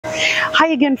Hi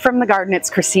again from the garden.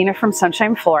 It's Christina from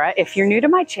Sunshine Flora. If you're new to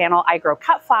my channel, I grow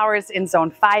cut flowers in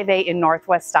zone 5A in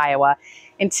Northwest Iowa.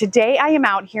 And today I am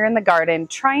out here in the garden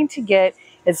trying to get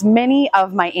as many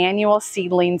of my annual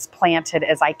seedlings planted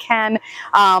as I can,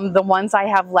 the ones I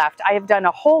have left. I have done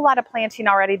a whole lot of planting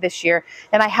already this year,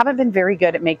 and I haven't been very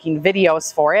good at making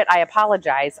videos for it. I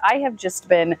apologize. I have just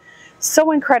been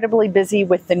so incredibly busy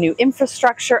with the new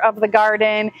infrastructure of the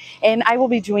garden, and I will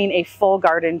be doing a full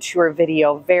garden tour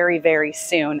video very, very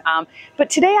soon.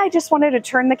 But today I just wanted to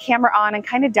turn the camera on and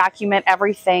kind of document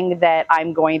everything that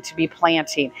I'm going to be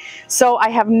planting. So I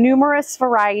have numerous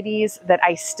varieties that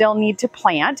I still need to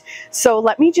plant. So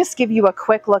let me just give you a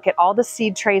quick look at all the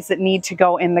seed trays that need to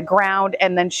go in the ground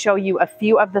and then show you a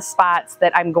few of the spots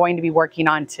that I'm going to be working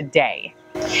on today.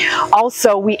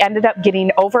 Also, we ended up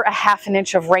getting over a ½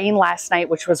 inch of rain last night,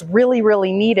 which was really,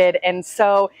 really needed. And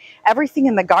so everything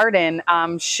in the garden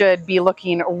should be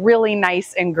looking really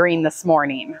nice and green this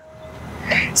morning.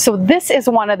 So this is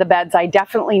one of the beds I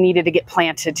definitely needed to get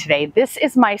planted today. This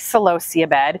is my celosia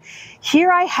bed.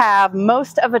 Here I have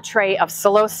most of a tray of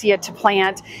celosia to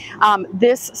plant.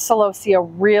 This celosia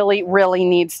really, really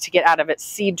needs to get out of its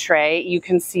seed tray. You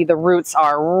can see the roots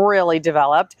are really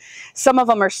developed. Some of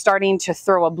them are starting to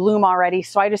throw a bloom already,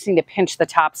 so I just need to pinch the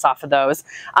tops off of those.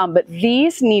 But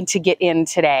these need to get in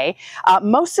today.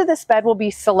 Most of this bed will be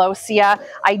celosia.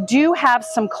 I do have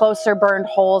some closer burned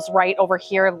holes right over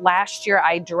here. Last year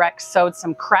I direct sowed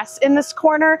some cress in this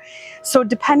corner. So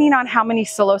depending on how many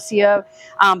celosia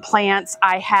plants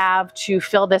I have to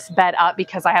fill this bed up,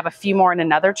 because I have a few more in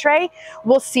another tray,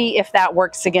 we'll see if that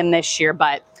works again this year.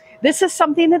 But this is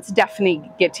something that's definitely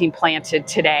getting planted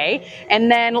today. And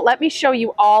then let me show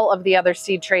you all of the other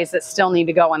seed trays that still need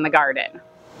to go in the garden.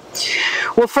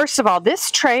 Well, first of all,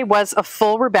 this tray was a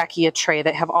full Rudbeckia tray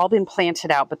that have all been planted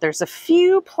out, but there's a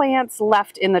few plants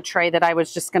left in the tray that I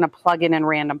was just going to plug in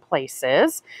random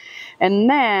places. And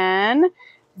then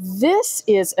this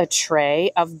is a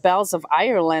tray of Bells of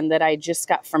Ireland that I just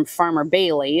got from Farmer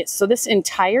Bailey. So this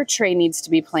entire tray needs to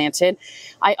be planted.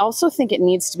 I also think it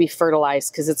needs to be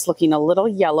fertilized because it's looking a little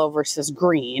yellow versus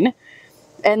green.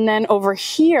 And then over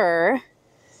here,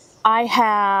 I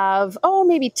have,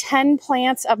 maybe 10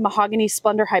 plants of Mahogany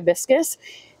Splendor Hibiscus.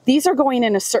 These are going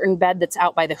in a certain bed that's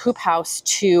out by the hoop house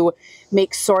to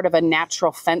make sort of a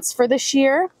natural fence for this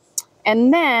year.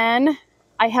 And then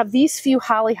I have these few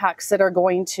hollyhocks that are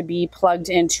going to be plugged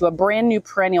into a brand new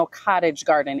perennial cottage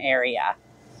garden area.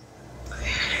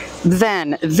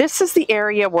 Then this is the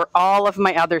area where all of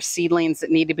my other seedlings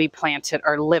that need to be planted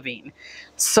are living.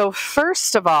 So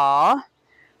first of all,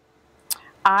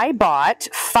 I bought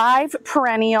 5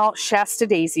 perennial Shasta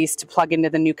daisies to plug into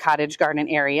the new cottage garden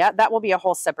area. That will be a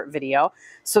whole separate video.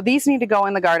 So these need to go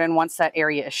in the garden once that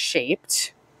area is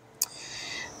shaped.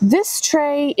 This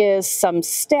tray is some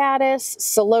Status,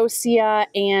 Celosia,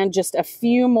 and just a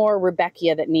few more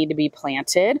Rudbeckia that need to be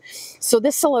planted. So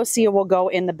this Celosia will go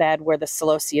in the bed where the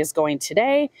Celosia is going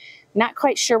today. Not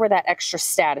quite sure where that extra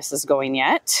Status is going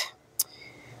yet.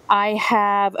 I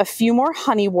have a few more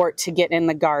honeywort to get in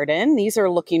the garden. These are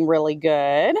looking really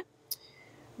good.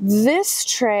 This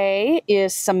tray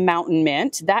is some mountain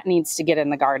mint. That needs to get in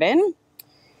the garden.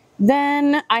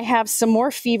 Then I have some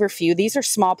more feverfew. These are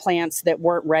small plants that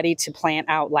weren't ready to plant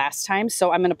out last time,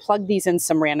 so I'm going to plug these in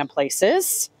some random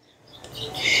places.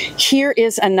 Here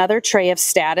is another tray of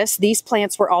Status. These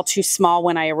plants were all too small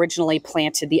when I originally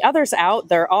planted the others out.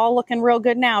 They're all looking real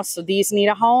good now, so these need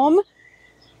a home.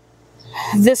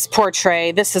 This poor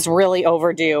tray, this is really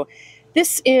overdue.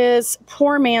 This is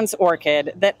Poor Man's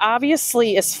Orchid that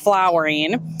obviously is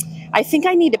flowering. I think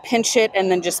I need to pinch it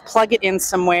and then just plug it in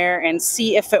somewhere and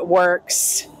see if it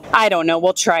works. I don't know,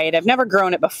 we'll try it. I've never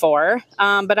grown it before,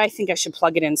 but I think I should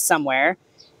plug it in somewhere.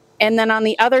 And then on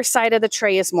the other side of the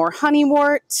tray is more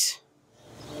honeywort.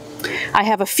 I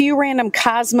have a few random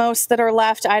cosmos that are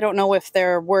left. I don't know if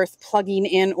they're worth plugging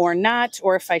in or not,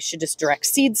 or if I should just direct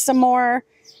seed some more.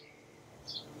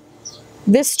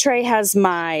 This tray has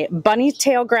my bunny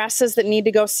tail grasses that need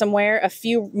to go somewhere, a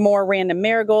few more random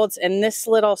marigolds, and this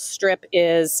little strip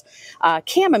is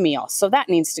chamomile, so that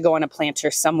needs to go in a planter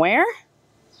somewhere.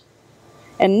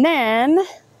 And then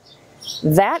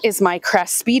that is my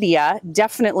craspedia,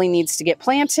 definitely needs to get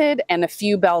planted, and a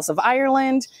few Bells of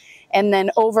Ireland. And then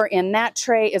over in that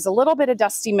tray is a little bit of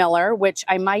Dusty Miller, which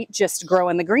I might just grow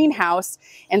in the greenhouse,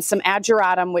 and some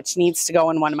ageratum, which needs to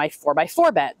go in one of my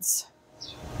 4x4 beds.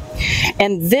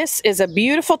 And this is a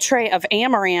beautiful tray of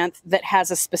amaranth that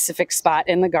has a specific spot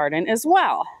in the garden as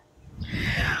well.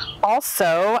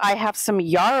 Also, I have some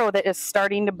yarrow that is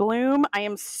starting to bloom. I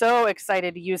am so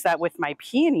excited to use that with my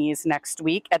peonies next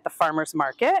week at the farmer's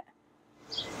market.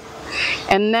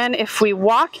 And then if we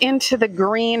walk into the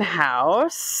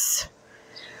greenhouse,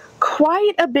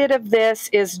 quite a bit of this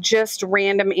is just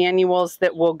random annuals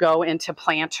that will go into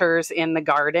planters in the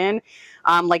garden.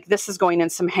 Like this is going in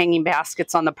some hanging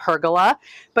baskets on the pergola.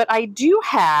 But I do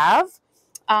have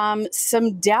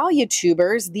some dahlia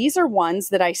tubers. These are ones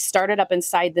that I started up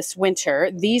inside this winter.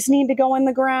 These need to go in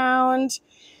the ground.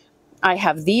 I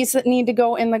have these that need to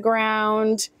go in the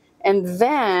ground. And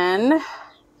then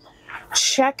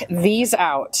check these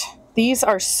out. These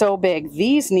are so big.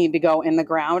 These need to go in the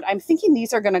ground. I'm thinking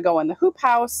these are going to go in the hoop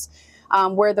house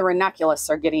where the ranunculus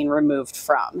are getting removed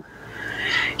from.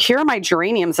 Here are my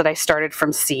geraniums that I started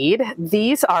from seed.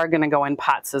 These are going to go in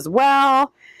pots as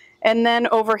well. And then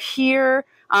over here,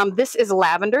 this is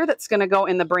lavender that's going to go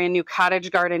in the brand new cottage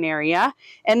garden area.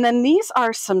 And then these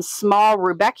are some small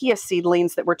rudbeckia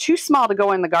seedlings that were too small to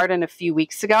go in the garden a few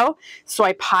weeks ago. So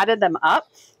I potted them up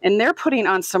and they're putting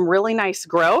on some really nice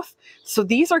growth. So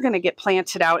these are going to get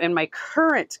planted out in my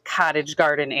current cottage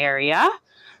garden area.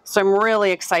 So I'm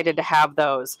really excited to have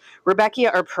those.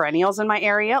 Rudbeckia are perennials in my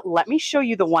area. Let me show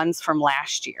you the ones from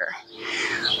last year.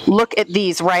 Look at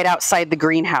these right outside the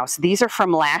greenhouse. These are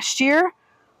from last year.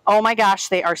 Oh my gosh,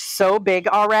 they are so big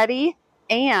already,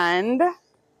 and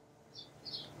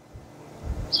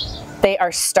they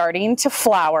are starting to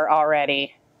flower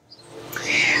already.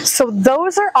 So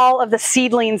those are all of the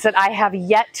seedlings that I have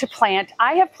yet to plant.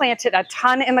 I have planted a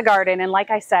ton in the garden, and like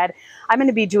I said, I'm going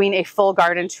to be doing a full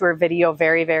garden tour video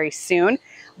very, very soon.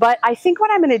 But I think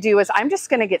what I'm going to do is I'm just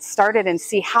going to get started and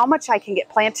see how much I can get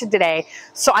planted today.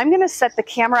 So I'm going to set the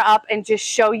camera up and just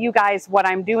show you guys what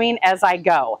I'm doing as I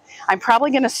go. I'm probably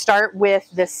going to start with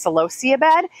this celosia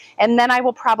bed, and then I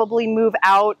will probably move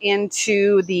out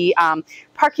into the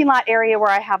parking lot area where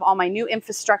I have all my new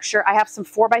infrastructure. I have some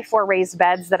 4x4 raised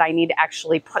beds that I need to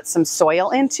actually put some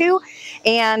soil into.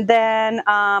 And then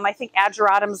I think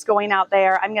ageratum's going out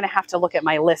there. I'm going to have to look at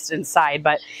my list inside,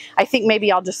 but I think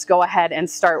maybe I'll just go ahead and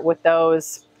start with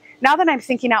those. Now that I'm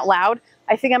thinking out loud,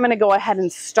 I think I'm going to go ahead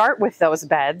and start with those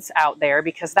beds out there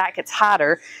because that gets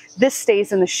hotter. This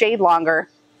stays in the shade longer.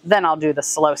 Then I'll do the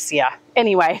celosia.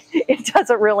 Anyway, it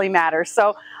doesn't really matter.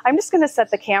 So I'm just going to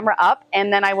set the camera up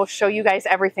and then I will show you guys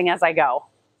everything as I go.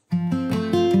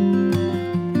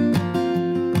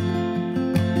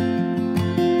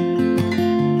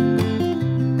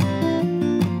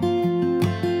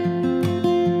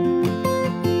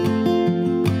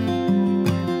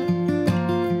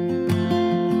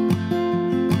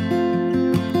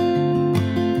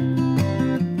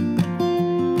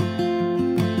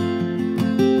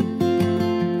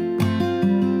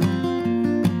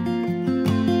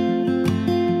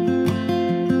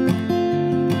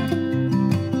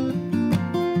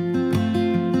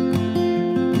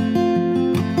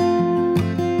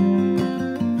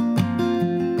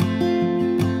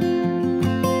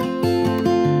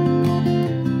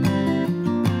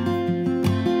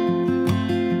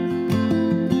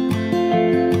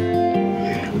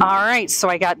 All right, so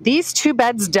I got these two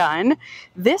beds done.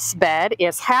 This bed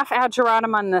is half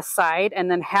ageratum on this side and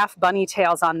then half bunny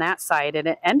tails on that side, and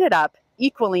it ended up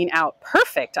equaling out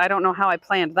perfect. I don't know how I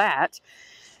planned that.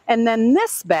 And then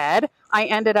this bed, I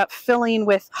ended up filling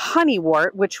with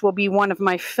honeywort, which will be one of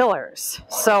my fillers.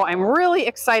 So I'm really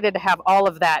excited to have all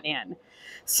of that in.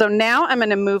 So now I'm going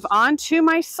to move on to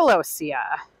my celosia.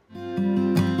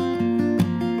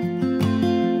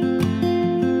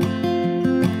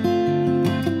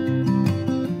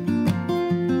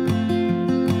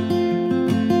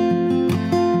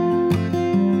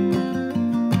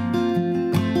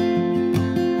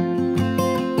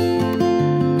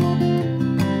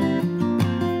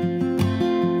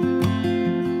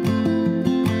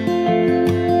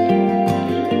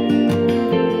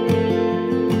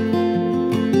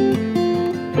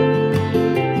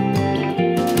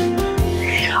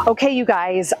 Okay, you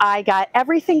guys, I got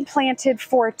everything planted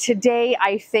for today.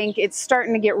 I think it's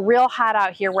starting to get real hot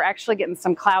out here. We're actually getting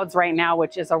some clouds right now,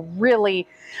 which is a really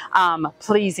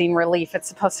pleasing relief. It's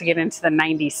supposed to get into the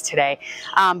 90s today.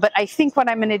 But I think what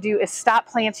I'm going to do is stop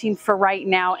planting for right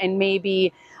now and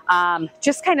maybe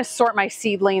just kind of sort my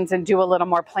seedlings and do a little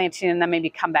more planting and then maybe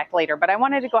come back later. But I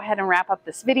wanted to go ahead and wrap up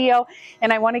this video,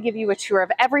 and I want to give you a tour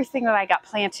of everything that I got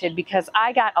planted because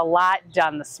I got a lot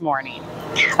done this morning.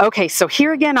 Okay, so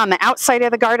here again on the outside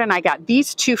of the garden, I got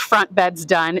these two front beds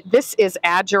done. This is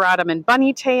ageratum and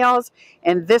bunny tails,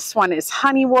 and this one is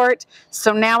honeywort.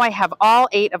 So now I have all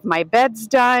 8 of my beds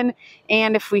done.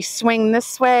 And if we swing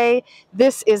this way,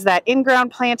 this is that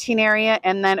in-ground planting area,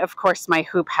 and then of course my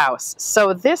hoop house.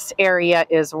 So this area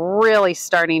is really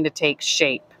starting to take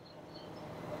shape.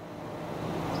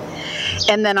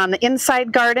 And then on the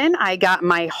inside garden, I got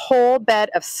my whole bed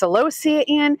of celosia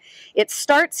in. It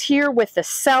starts here with the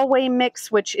Selway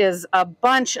mix, which is a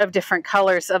bunch of different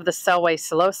colors of the Selway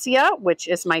celosia, which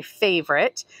is my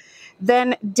favorite.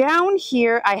 Then down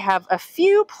here, I have a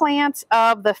few plants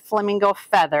of the flamingo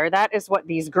feather. That is what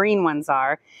these green ones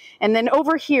are. And then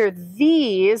over here,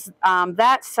 these,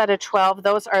 that set of 12,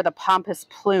 those are the Pampas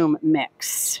plume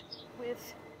mix.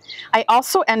 I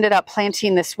also ended up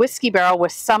planting this whiskey barrel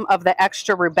with some of the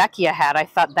extra Rudbeckia had. I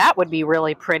thought that would be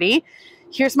really pretty.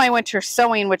 Here's my winter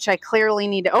sowing, which I clearly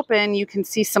need to open. You can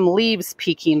see some leaves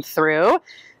peeking through.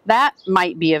 That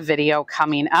might be a video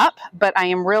coming up, but I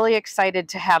am really excited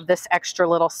to have this extra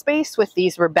little space with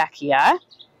these Rudbeckia.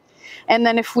 And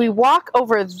then if we walk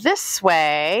over this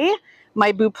way,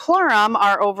 my Bupleurum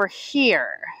are over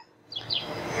here.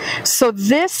 So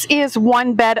this is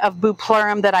one bed of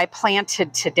Bupleurum that I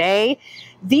planted today.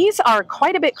 These are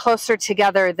quite a bit closer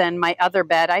together than my other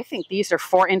bed. I think these are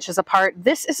 4 inches apart.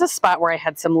 This is a spot where I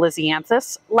had some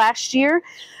Lisianthus last year.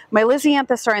 My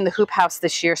Lisianthus are in the hoop house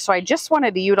this year, so I just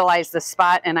wanted to utilize this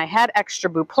spot, and I had extra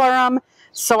Bupleurum,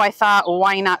 so I thought,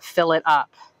 why not fill it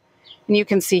up? And you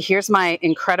can see here's my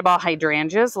incredible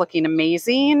hydrangeas looking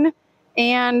amazing.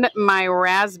 And my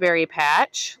raspberry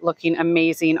patch looking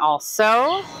amazing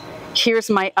also. Here's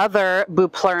my other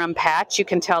Bupleurum patch. You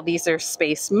can tell these are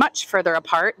spaced much further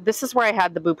apart. This is where I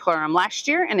had the Bupleurum last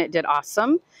year and it did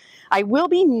awesome. I will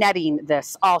be netting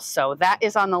this also. That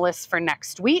is on the list for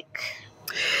next week.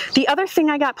 The other thing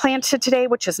I got planted today,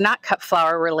 which is not cut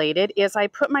flower related, is I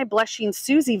put my Blushing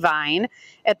Susie vine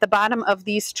at the bottom of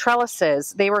these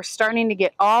trellises. They were starting to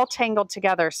get all tangled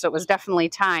together, so it was definitely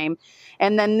time.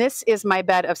 And then this is my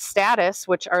bed of Status,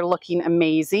 which are looking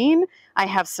amazing. I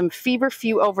have some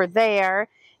feverfew over there.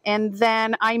 And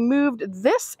then I moved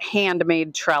this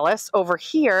handmade trellis over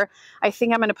here. I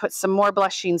think I'm going to put some more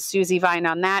Blushing Susie vine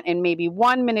on that and maybe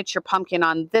one miniature pumpkin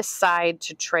on this side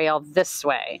to trail this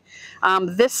way.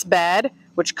 This bed,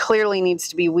 which clearly needs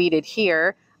to be weeded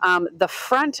here, the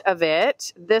front of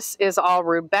it, this is all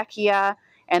Rudbeckia.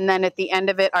 And then at the end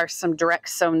of it are some direct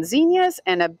sown zinnias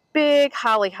and a big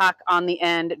hollyhock on the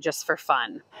end just for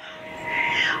fun.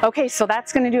 Okay, so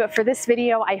that's going to do it for this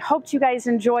video. I hoped you guys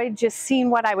enjoyed just seeing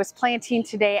what I was planting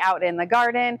today out in the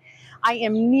garden. I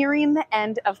am nearing the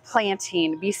end of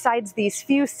planting. Besides these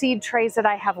few seed trays that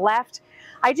I have left,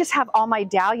 I just have all my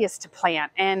dahlias to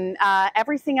plant, and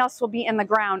everything else will be in the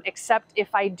ground except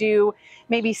if I do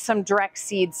maybe some direct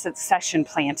seed succession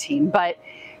planting. But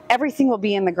everything will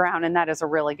be in the ground, and that is a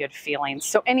really good feeling.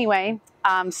 So anyway,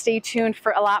 stay tuned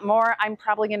for a lot more. I'm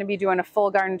probably going to be doing a full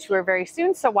garden tour very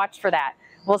soon, so watch for that.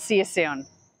 We'll see you soon.